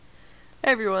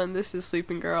Hey everyone, this is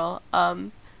Sleeping Girl.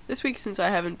 This week, since I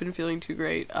haven't been feeling too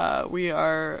great, we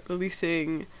are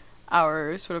releasing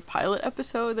our sort of pilot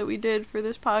episode that we did for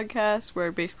this podcast,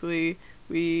 where basically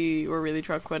we were really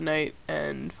drunk one night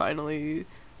and finally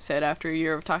said, after a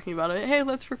year of talking about it, hey,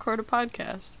 let's record a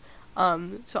podcast.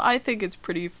 So I think it's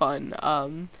pretty fun.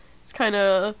 It's kind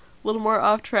of a little more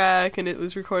off track, and it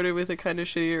was recorded with a kind of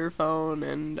shittier phone,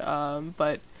 and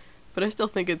but I still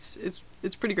think it's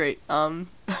pretty great.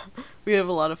 We have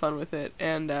a lot of fun with it,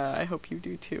 and I hope you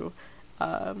do too.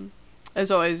 As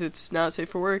always, it's not safe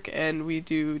for work, and we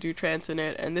do trance in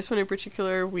it, and this one in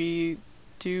particular, we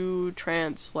do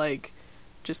trance, like,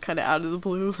 just kind of out of the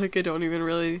blue, like, I don't even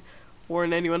really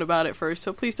warn anyone about it first,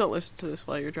 so please don't listen to this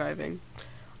while you're driving.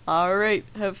 Alright,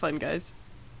 have fun, guys.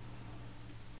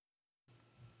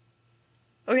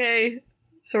 Okay,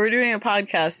 so we're doing a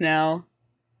podcast now.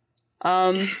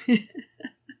 I'm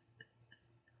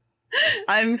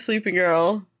Sleeping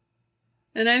Girl.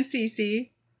 And I'm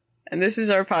Cece. And this is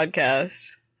our podcast.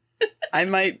 I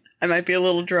might be a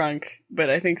little drunk, but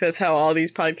I think that's how all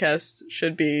these podcasts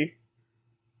should be.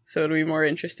 So it'll be more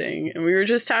interesting. And we were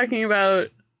just talking about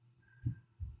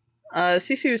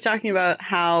Cece was talking about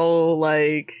how,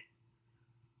 like,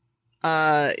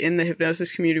 in the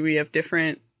hypnosis community we have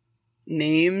different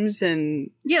names and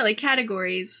like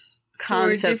categories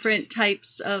concepts for different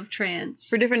types of trance.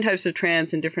 For different types of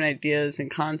trance and different ideas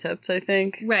and concepts, I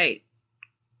think. Right.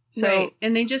 So, right.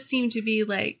 And they just seem to be,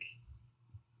 like,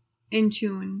 in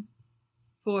tune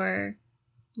for,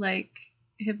 like,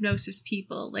 hypnosis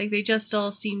people. Like, they just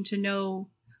all seem to know,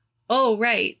 oh,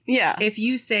 right. Yeah. If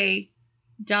you say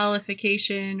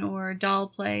dollification or doll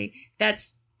play,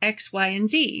 that's X, Y, and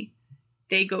Z.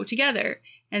 They go together.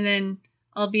 And then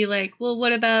I'll be like, well,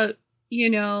 what about,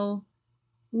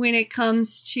 when it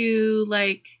comes to,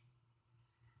 like,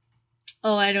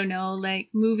 oh, I don't know, like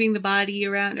moving the body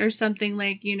around or something,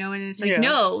 like, and it's like,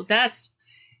 no, that's,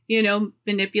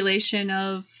 manipulation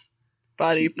of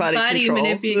body control.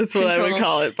 That's what I would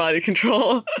call it, body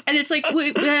control. And it's like,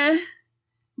 wait,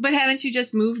 but haven't you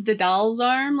just moved the doll's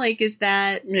arm? Like, is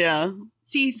that... Yeah.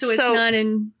 See, so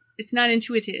it's not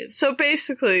intuitive. So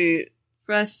basically...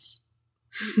 For us...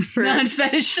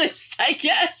 non-fetishists, I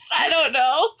guess. I don't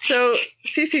know. So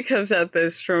Cece comes at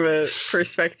this from a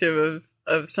perspective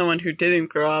of someone who didn't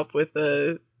grow up with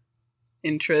a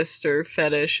interest or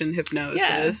fetish in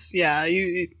hypnosis. Yeah.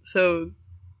 So,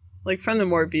 like, from the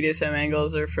more BDSM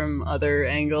angles or from other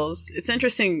angles, it's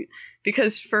interesting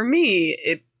because for me,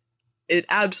 it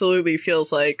absolutely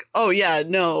feels like, oh yeah,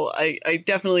 no, I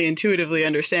definitely intuitively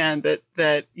understand that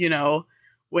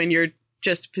when you're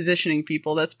just positioning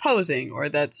people, that's posing, or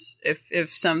that's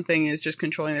if something is just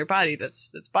controlling their body,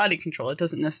 that's body control. It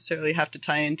doesn't necessarily have to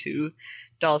tie into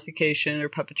dollification or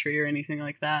puppetry or anything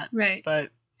like that. Right.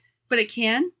 But it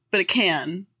can? But it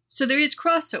can. So there is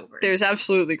crossover. There's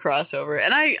absolutely crossover.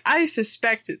 And I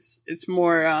suspect it's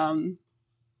more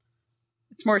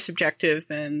subjective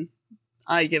than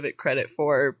I give it credit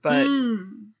for, but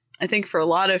I think for a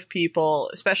lot of people,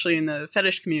 especially in the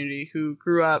fetish community, who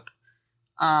grew up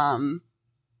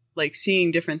like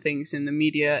seeing different things in the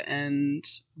media and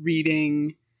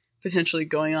reading, potentially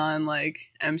going on like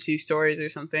MC Stories or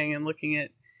something and looking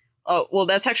at, oh, well,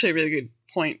 that's actually a really good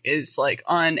point, is like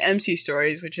on MC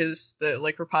Stories, which is the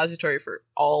like repository for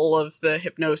all of the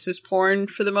hypnosis porn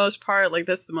for the most part. Like,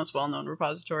 that's the most well-known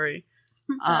repository.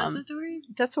 Repository?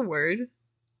 That's a word.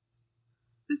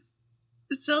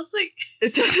 It sounds like...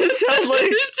 It doesn't sound like...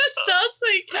 It just sounds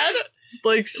like... I don't...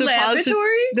 Like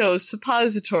laboratory? No,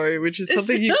 suppository, which is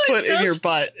something you put in your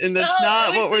butt, and that's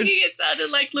not what we're... It sounded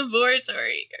like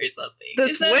laboratory or something.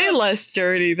 That's way less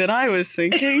dirty than I was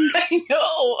thinking. I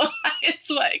know. That's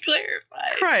why I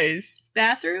clarified. Christ.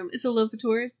 Bathroom is a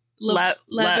lavatory.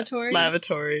 Lavatory.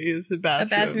 Lavatory is a bathroom. A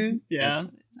bathroom. Yeah. That's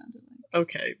what it sounded like.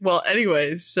 Okay. Well,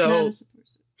 anyways, so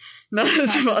not a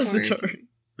suppository.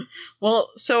 Well,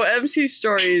 so MC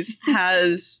Stories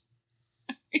has.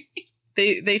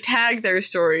 They tag their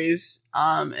stories,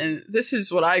 and this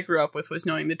is what I grew up with, was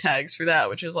knowing the tags for that,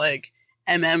 which is like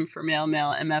MM for male,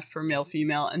 MF for male,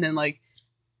 female, and then like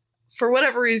for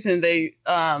whatever reason they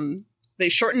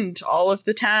shortened all of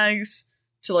the tags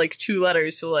to like 2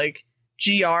 letters, so like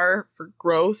GR for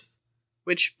growth,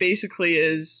 which basically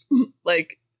is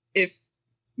like if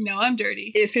no, I'm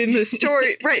dirty. If in the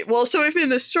story right, well, so if in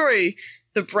the story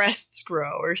the breasts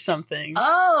grow or something.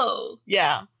 Oh.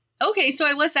 Yeah. Okay, so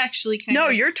I was actually kind of... No,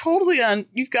 you're totally on...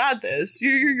 You've got this.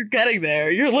 You're getting there.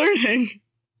 You're learning.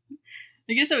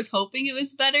 I guess I was hoping it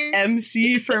was better.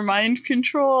 MC for mind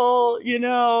control,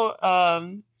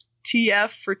 TF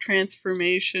for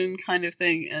transformation kind of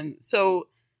thing. And so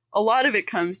a lot of it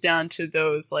comes down to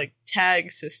those like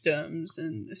tag systems,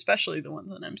 and especially the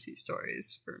ones on MC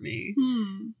Stories for me.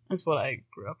 Is what I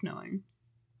grew up knowing.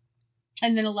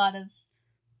 And then a lot of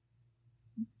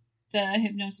the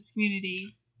hypnosis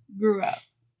community grew up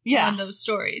on those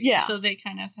stories. Yeah. So they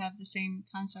kind of have the same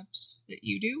concepts that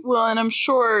you do. Well, and I'm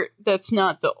sure that's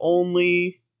not the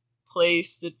only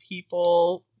place that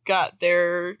people got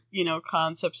their,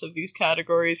 concepts of these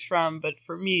categories from, but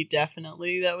for me,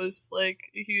 definitely, that was, like,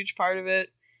 a huge part of it.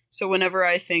 So whenever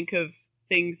I think of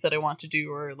things that I want to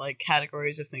do, or, like,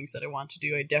 categories of things that I want to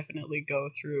do, I definitely go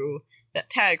through that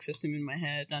tag system in my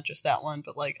head, not just that one,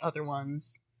 but, like, other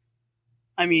ones.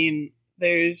 I mean,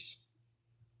 there's,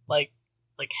 like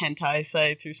hentai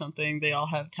sites or something, they all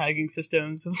have tagging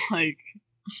systems of, like,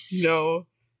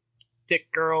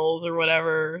 dick girls or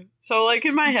whatever. So, like,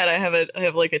 in my head, I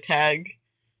have like a tag.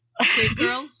 Dick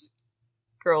girls?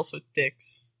 Girls with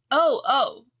dicks.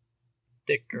 Oh.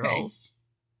 Dick girls.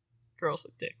 Okay. Girls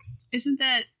with dicks. Isn't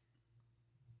that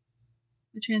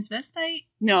a transvestite?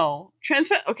 No.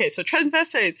 Okay, so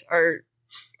transvestites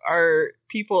are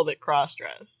people that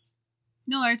cross-dress.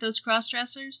 No, aren't those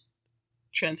cross-dressers?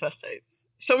 Transvestites.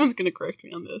 Someone's gonna correct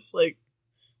me on this,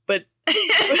 but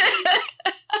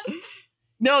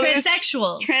no,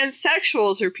 transsexuals.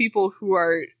 Transsexuals are people who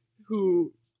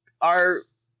are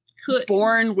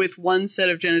born with one set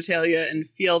of genitalia and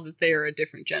feel that they are a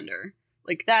different gender.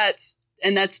 Like that's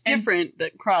different than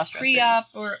cross-dressing. Pre-op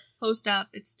or post-op,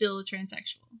 it's still a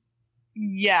transsexual.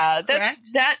 Yeah,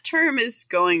 that term is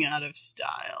going out of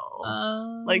style.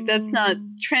 Oh. Like that's not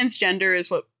transgender is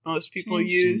what most people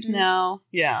use now.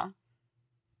 Yeah.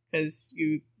 Because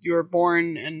you're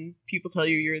born and people tell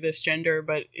you you're this gender,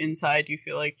 but inside you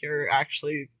feel like you're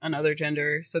actually another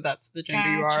gender, so that's the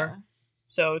gender you are.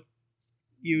 So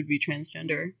you would be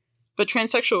transgender. But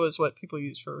transsexual is what people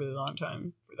use for a really long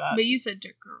time for that. But you said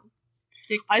dick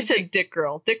girl. I said dick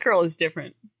girl. Dick girl is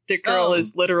different. Dick girl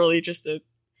is literally just a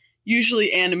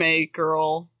usually anime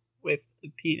girl with a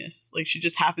penis. Like she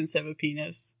just happens to have a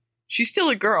penis. She's still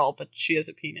a girl, but she has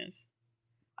a penis.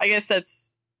 I guess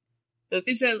that's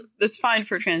fine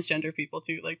for transgender people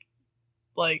too.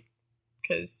 Like,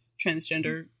 because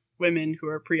transgender women who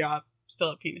are pre-op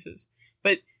still have penises.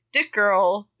 But dick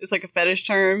girl is like a fetish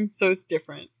term, so it's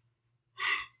different.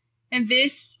 And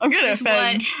this I'm gonna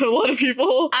offend a lot of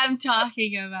people. I'm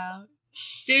talking about.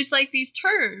 There's like these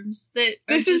terms that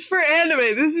this is for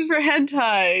anime. This is for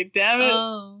hentai. Damn it.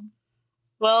 Oh.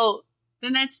 Well,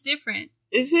 then that's different.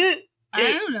 Is it?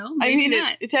 I don't know. Maybe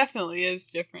not. It definitely is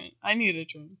different. I need a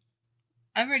drink.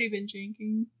 I've already been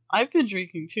drinking. I've been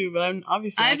drinking too, but I'm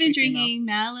obviously. I've been drinking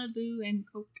Malibu and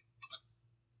Coke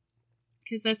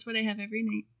because that's what I have every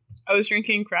night. I was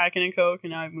drinking Kraken and Coke,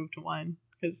 and now I've moved to wine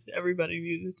because everybody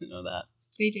needed to know that.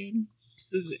 They did.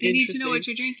 This is they need to know what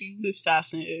you're drinking. This is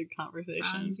fascinating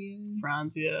conversation.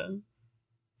 Franzia.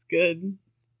 It's good.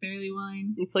 It's barely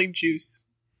wine. It's like juice.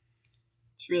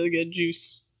 It's really good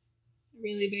juice.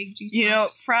 Really big juice.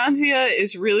 Franzia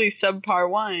is really subpar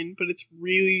wine, but it's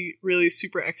really, really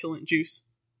super excellent juice.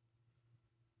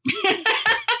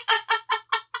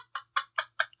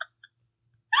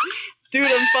 Dude,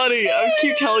 I'm funny. I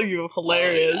keep telling you I'm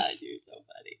hilarious. Oh my God, you're so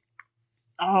funny.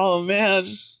 Oh, man.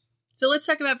 So let's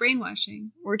talk about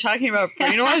brainwashing. We're talking about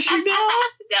brainwashing now?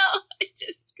 No,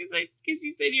 just because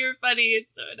you said you were funny, and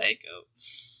so did I go.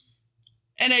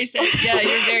 And I said, yeah,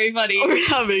 you're very funny. We're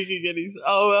not making any sense.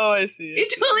 Oh, I see.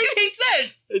 It totally made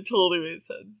sense. It totally made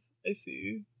sense. I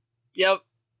see. Yep.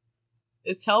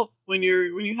 It's help when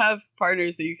you have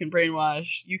partners that you can brainwash,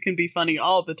 you can be funny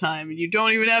all the time and you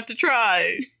don't even have to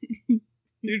try.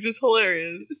 You're just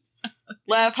hilarious.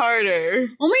 Laugh harder.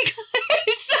 Oh my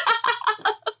God, stop!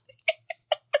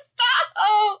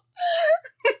 Stop!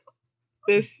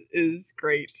 This is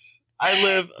great. I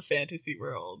live a fantasy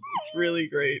world. It's really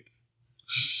great.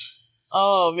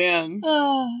 Oh, man.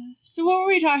 So what were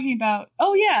we talking about?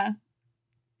 Oh, yeah.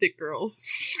 Dick girls.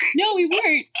 No, we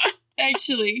weren't,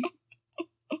 actually.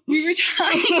 We were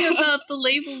talking about the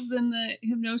labels in the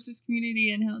hypnosis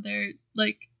community and how they're,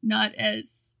 like, not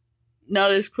as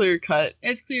clear cut.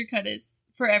 As clear cut as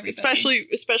for everybody.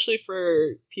 Especially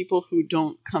for people who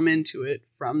don't come into it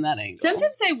from that angle.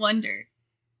 Sometimes I wonder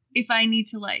if I need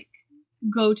to, like,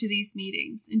 go to these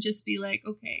meetings and just be like,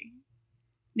 okay,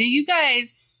 now you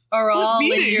guys are all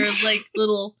in your, like,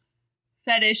 little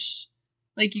fetish,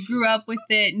 like, you grew up with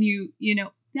it and you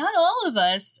know, not all of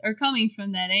us are coming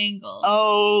from that angle.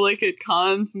 Oh, like at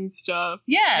cons and stuff.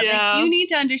 Yeah. Like, you need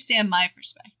to understand my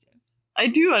perspective. I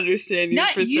do understand your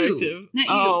perspective. Not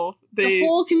you. The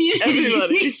whole community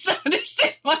everybody needs to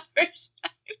understand my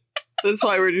perspective. That's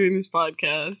why we're doing this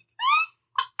podcast.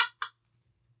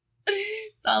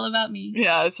 It's all about me.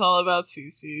 Yeah, it's all about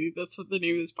Cece. That's what the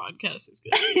name of this podcast is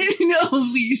going to be. No,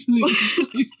 please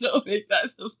don't make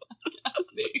that the podcast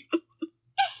name.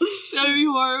 That would be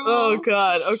horrible. Oh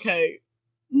God. Okay.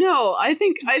 No, I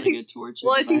think a torture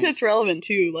well, I think device. that's relevant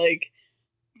too. Like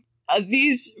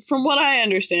these, from what I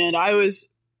understand, I was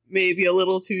maybe a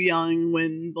little too young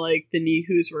when like the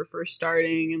Nihus were first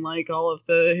starting and like all of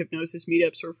the hypnosis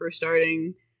meetups were first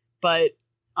starting, but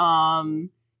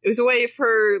it was a way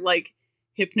for like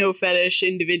hypno fetish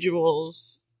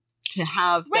individuals to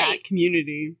have that Right.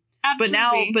 community.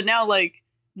 Absolutely. But now like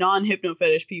non-hypno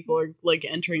fetish people are like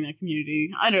entering that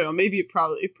community. I don't know, maybe it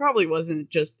probably wasn't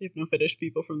just hypno fetish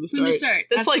people from the start. From the start.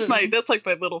 That's absolutely. like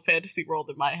my little fantasy world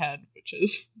in my head, which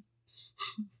is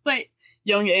But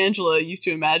young Angela used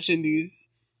to imagine these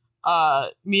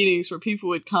meetings where people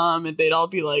would come and they'd all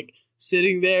be like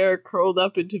sitting there curled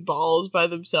up into balls by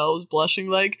themselves, blushing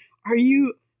like, do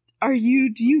you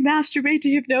masturbate to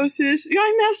hypnosis? Yeah,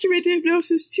 I masturbate to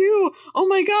hypnosis too. Oh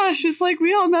my gosh, it's like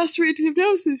we all masturbate to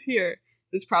hypnosis here.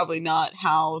 That's probably not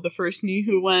how the first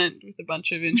Nihu went, with a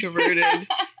bunch of introverted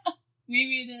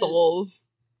maybe it is. souls.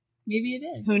 Maybe it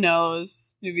is. Who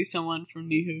knows? Maybe someone from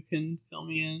Nihu can fill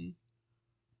me in.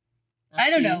 I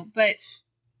don't know, but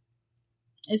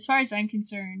as far as I'm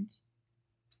concerned,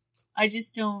 I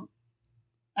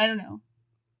don't know.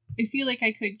 I feel like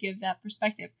I could give that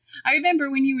perspective. I remember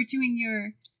when you were doing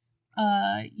your,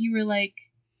 you were like,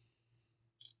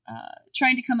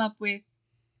 trying to come up with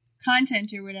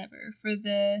content or whatever for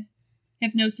the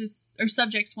hypnosis or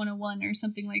subjects 101 or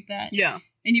something like that. Yeah.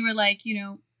 And you were like,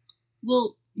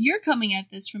 well, you're coming at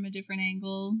this from a different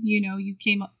angle. You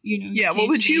came up, Yeah, came what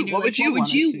would to me you and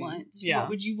you're like, want? Yeah. What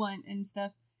would you want and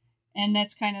stuff? And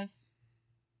that's kind of,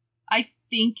 I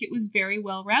think it was very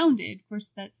well rounded. Of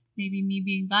course, that's maybe me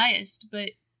being biased, but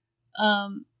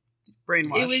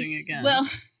Brainwashing it was again. well.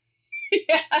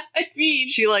 Yeah, I mean,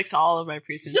 She likes all of my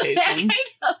presentations.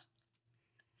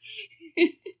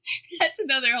 That's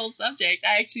another whole subject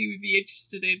I actually would be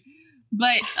interested in,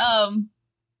 but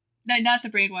not the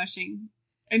brainwashing.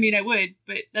 I mean, I would,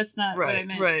 but that's not what I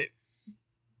meant. Right.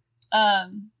 I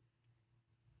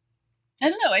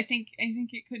don't know. I think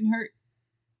it couldn't hurt,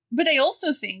 but I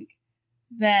also think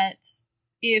that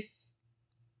if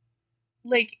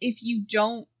you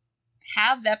don't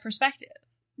have that perspective,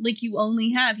 like you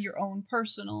only have your own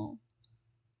personal,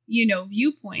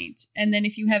 viewpoint, and then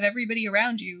if you have everybody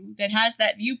around you that has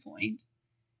that viewpoint,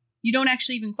 you don't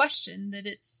actually even question that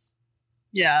it's,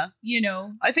 Yeah.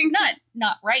 I think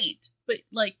not right, but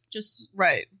like just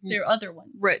right. there are other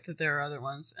ones, Right, that there are other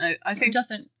ones. I think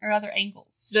or other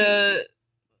angles. the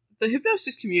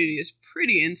hypnosis community is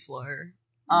pretty insular.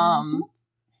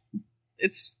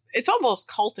 It's almost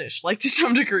cultish, like to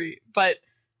some degree, but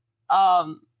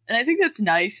and I think that's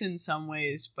nice in some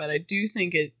ways, but I do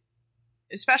think it,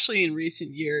 especially in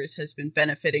recent years, has been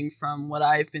benefiting from what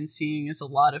I've been seeing as a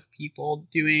lot of people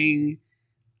doing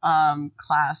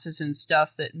classes and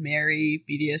stuff that marry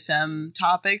BDSM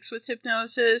topics with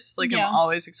hypnosis. Like, Yeah. I'm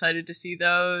always excited to see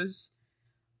those.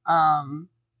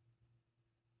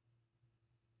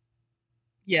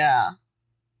 Yeah,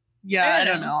 I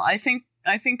don't know. I think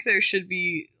there should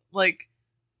be like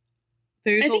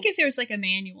I think if there's like a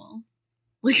manual,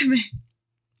 like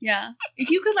yeah, if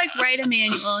you could like write a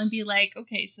manual and be like,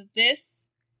 okay, so this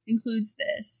includes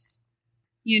this,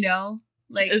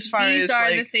 like As far these as, are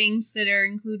like- the things that are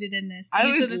included in this. I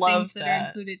These would are the love things that are that.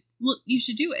 included. Well, you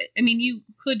should do it. I mean, you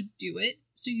could do it,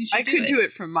 so you should. I could do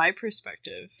it from my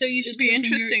perspective. So you should It'd be do it from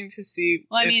your- interesting to see.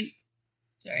 Well, I if- mean,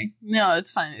 sorry. no,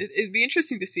 it's fine. It'd be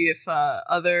interesting to see if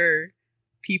other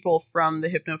people from the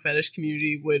hypno fetish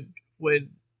community would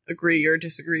agree or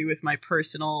disagree with my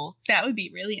personal That would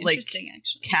be really Like, interesting,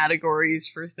 actually. categories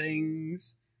for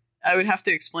things. I would have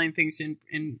to explain things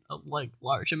in a like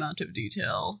large amount of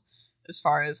detail as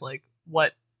far as like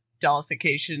what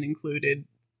dollification included,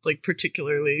 like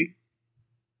particularly.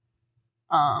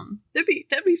 That'd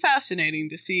be fascinating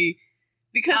to see,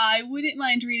 because I wouldn't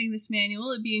mind reading this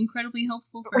manual. It'd be incredibly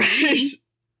helpful for me.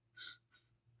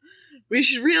 we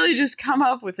should really just come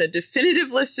up with a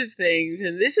definitive list of things,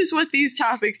 and this is what these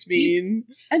topics mean.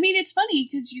 I mean, it's funny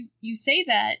because you say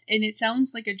that and it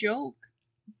sounds like a joke,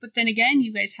 but then again,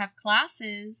 you guys have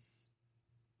classes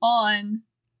on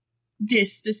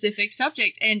this specific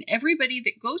subject, and everybody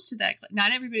that goes to that,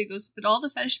 not everybody goes, but all the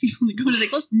fetish people that go to that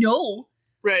class know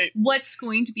Right. what's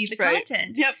going to be the Right.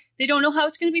 content. Yep. They don't know how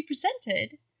it's going to be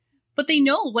presented, but they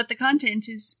know what the content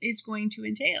is going to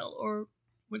entail, or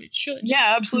what it should.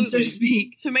 Yeah, absolutely. so to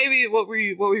speak. So maybe what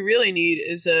we really need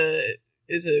is a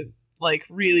like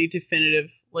really definitive,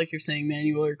 like you're saying,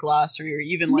 manual or glossary, or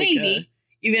even like Maybe.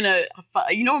 even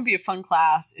what would be a fun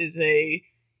class is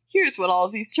here's what all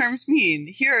of these terms mean.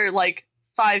 Here are like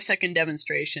 5-second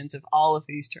demonstrations of all of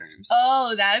these terms.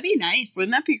 Oh, that would be nice.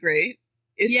 Wouldn't that be great?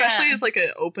 Especially as like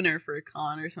an opener for a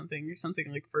con or something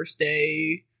like first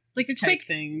day, like a type quick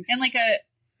things. And like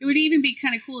it would even be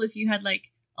kind of cool if you had like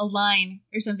a line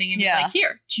or something and be like,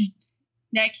 here,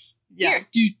 next, here,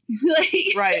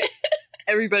 like right.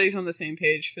 Everybody's on the same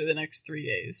page for the next 3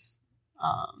 days.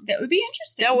 That would be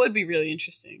interesting. That would be really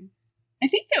interesting. I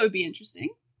think that would be interesting.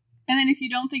 And then if you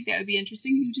don't think that would be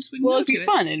interesting, you just wouldn't. Well, it'd be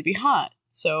fun and it'd be hot.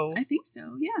 So I think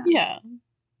so. Yeah. Yeah.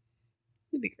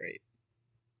 It'd be great.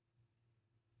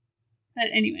 But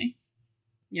anyway.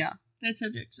 Yeah. That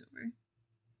subject's over.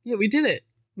 Yeah, we did it.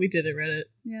 We did it, Reddit.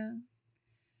 Yeah.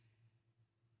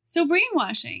 So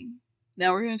brainwashing.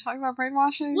 Now we're going to talk about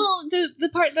brainwashing? Well, the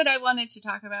part that I wanted to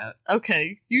talk about.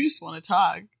 Okay. You just want to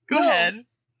talk. Go ahead.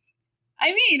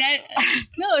 I mean,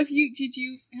 did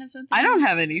you have something? I don't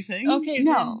have anything. Okay.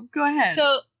 No, go ahead.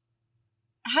 So,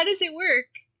 how does it work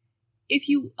if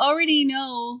you already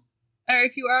know, or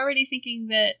if you're already thinking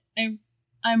that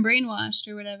I'm brainwashed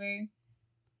or whatever,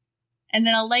 and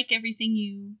then I'll like everything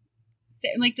you say?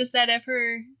 Like, does that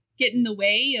ever get in the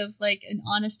way of like an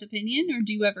honest opinion, or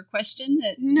do you ever question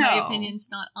that my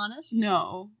opinion's not honest?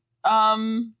 No.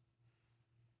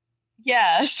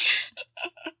 Yes.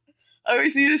 I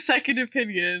always need a second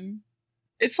opinion.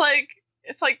 It's like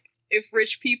if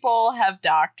rich people have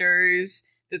doctors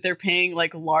that they're paying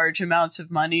like large amounts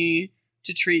of money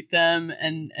to treat them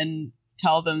and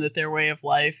tell them that their way of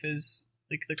life is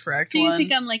like the correct one. So you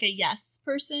think I'm like a yes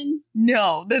person?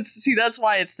 No, that's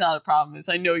why it's not a problem. Is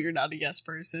I know you're not a yes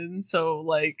person. So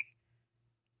like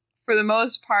for the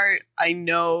most part, I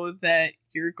know that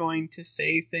you're going to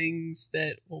say things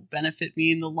that will benefit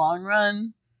me in the long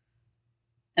run.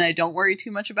 And I don't worry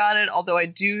too much about it, although I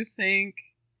do think,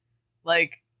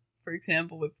 like, for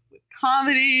example, with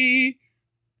comedy,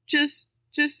 just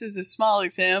as a small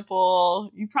example,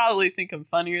 you probably think I'm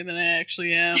funnier than I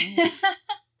actually am.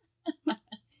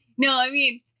 No, I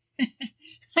mean, I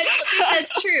don't think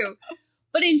that's true.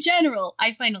 But in general,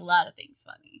 I find a lot of things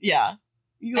funny. Yeah.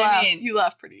 You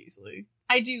laugh pretty easily.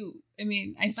 I do. I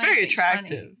mean, it's very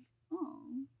attractive. Funny. Oh,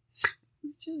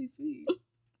 that's really sweet.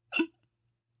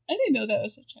 I didn't know that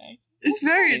was attractive. It's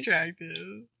very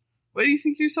attractive. Why do you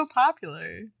think you're so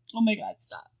popular? Oh my god,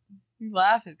 stop. You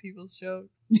laugh at people's jokes.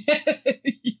 Yeah,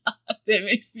 that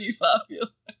makes me popular.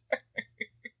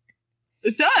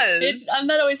 It does. I'm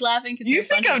not always laughing because you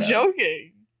think I'm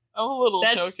joking. I'm a little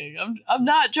joking. I'm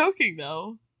not joking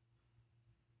though.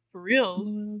 For reals.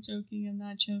 I'm a little joking. I'm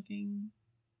not joking.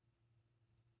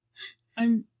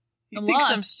 I'm thinks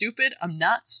lost. I'm stupid? I'm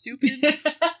not stupid.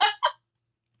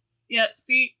 Yeah,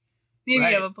 see? Maybe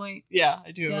you have a point. Yeah,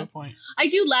 I do have a point. I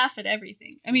do laugh at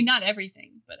everything. I mean, not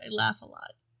everything, but I laugh a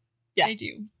lot. Yeah. I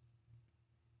do.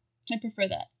 I prefer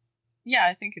that. Yeah,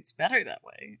 I think it's better that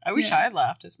way. I wish I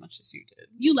laughed as much as you did.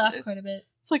 You laugh quite a bit.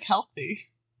 It's like healthy.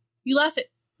 You laugh at,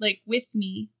 like, with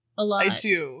me a lot. I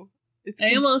do.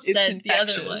 I almost said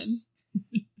infectious. The other one.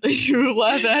 I do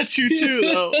laugh at you too,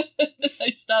 though.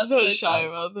 I stopped. I'm not shy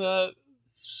about that.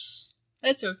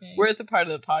 That's okay. We're at the part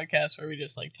of the podcast where we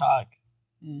just like talk.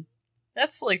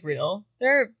 That's like real.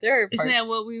 There are parts. Isn't that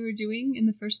what we were doing in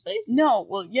the first place? No,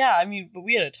 well, yeah. I mean, but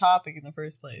we had a topic in the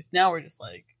first place. Now we're just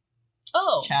like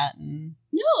chatting.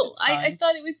 No, I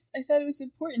thought it was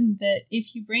important that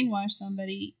if you brainwash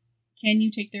somebody, can you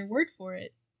take their word for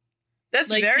it? That's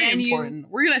like, very important.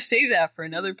 We're gonna save that for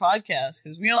another podcast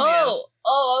because we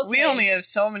only have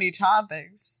so many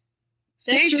topics.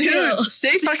 Stay tuned.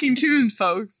 Stay fucking tuned,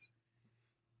 folks.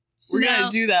 So we're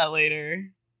gonna do that later.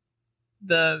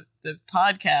 The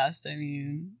podcast. I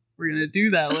mean, we're gonna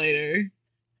do that later.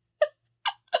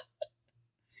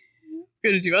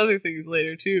 We're gonna do other things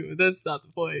later too. But that's not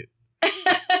the point.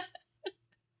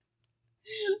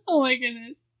 Oh my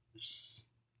goodness.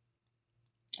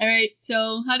 All right,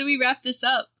 so how do we wrap this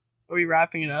up? Are we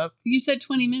wrapping it up? You said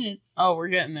 20 minutes. Oh, we're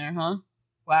getting there, huh?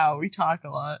 Wow, we talk a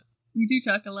lot. We do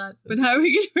talk a lot, but how are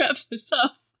we going to wrap this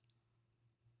up?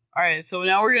 All right, so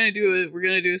now we're gonna do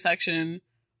a section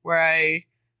where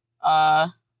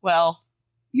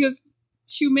you have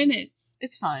 2 minutes.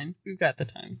 It's fine. We've got the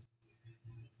time.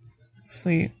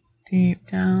 Sleep deep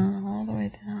down, all the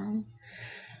way down.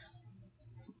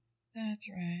 That's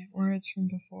right. Words from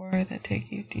before that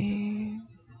take you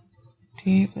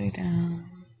deeply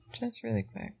down, just really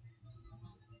quick,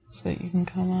 so that you can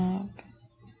come up.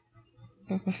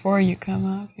 But before you come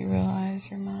up, you realize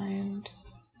your mind,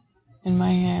 in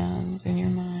my hands, in your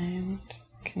mind,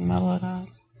 can muddle it up,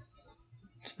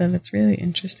 so that it's really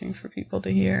interesting for people to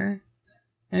hear,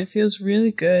 And it feels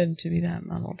really good to be that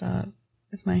muddled up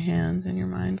with my hands in your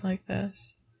mind like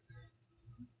this.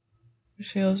 It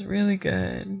feels really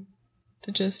good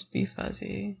to just be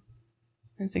fuzzy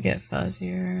and to get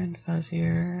fuzzier and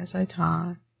fuzzier as I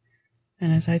talk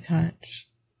and as I touch.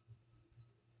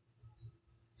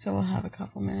 So we'll have a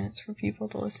couple minutes for people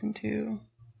to listen to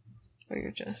where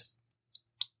you're just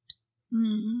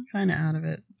kind of out of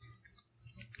it.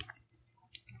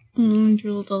 I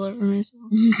drooled all over myself.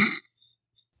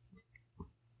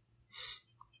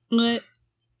 What?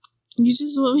 You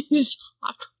just want me to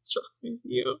talk? What's wrong with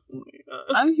you? Oh my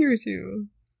god. I'm here too.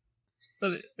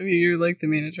 But I mean, you're like the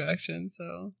main attraction,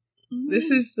 so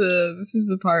this is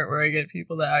the part where I get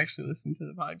people to actually listen to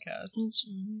the podcast. What's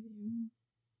wrong with you?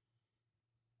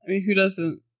 I mean, who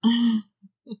doesn't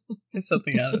get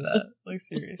something out of that? Like,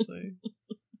 seriously.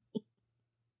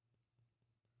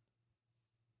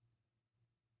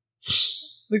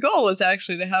 The goal was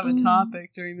actually to have a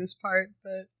topic during this part,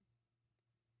 but...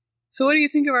 So what do you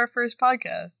think of our first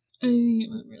podcast? I think it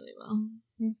went really well.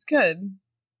 It's good.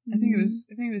 I think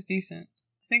it was decent.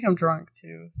 I think I'm drunk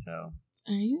too, so...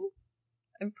 Are you?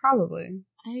 Probably.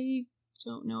 I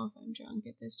don't know if I'm drunk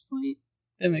at this point.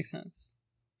 That makes sense.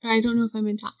 I don't know if I'm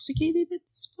intoxicated at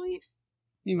this point.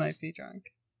 You might be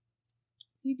drunk.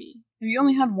 Maybe. Have you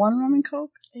only had one rum and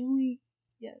coke?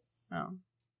 Yes. Oh.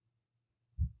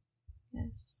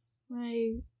 Yes.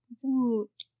 I don't.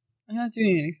 I'm not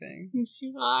doing anything. Yes,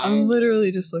 you are. I'm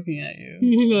literally just looking at you.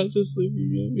 You're not just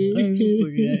looking at me. I'm just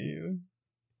looking at you.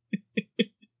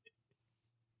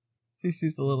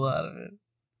 Cece's a little out of it.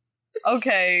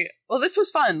 Okay, well, this was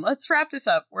fun. Let's wrap this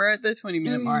up. We're at the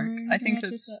 20-minute mark. I think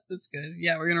that's good.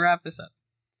 Yeah, we're gonna wrap this up.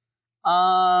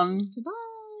 Goodbye.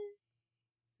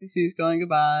 Cece's going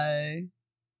goodbye.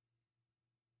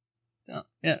 Don't,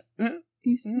 yeah.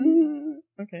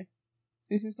 Okay.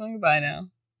 Cece's going goodbye now.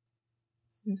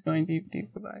 Cece's going deep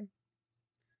goodbye.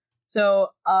 So,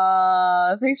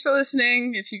 thanks for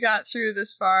listening. If you got through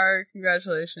this far,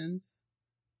 congratulations.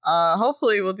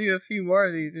 Hopefully we'll do a few more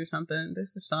of these or something.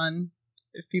 This is fun.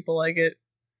 If people like it.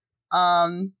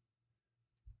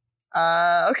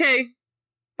 Okay.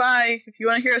 Bye. If you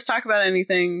want to hear us talk about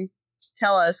anything,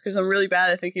 tell us, because I'm really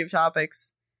bad at thinking of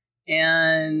topics.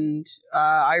 And,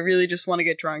 I really just want to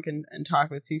get drunk and talk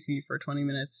with Cece for 20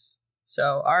 minutes.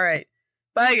 So, alright.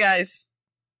 Bye, guys.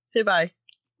 Say bye.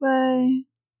 Bye.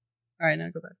 Alright, now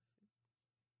go back.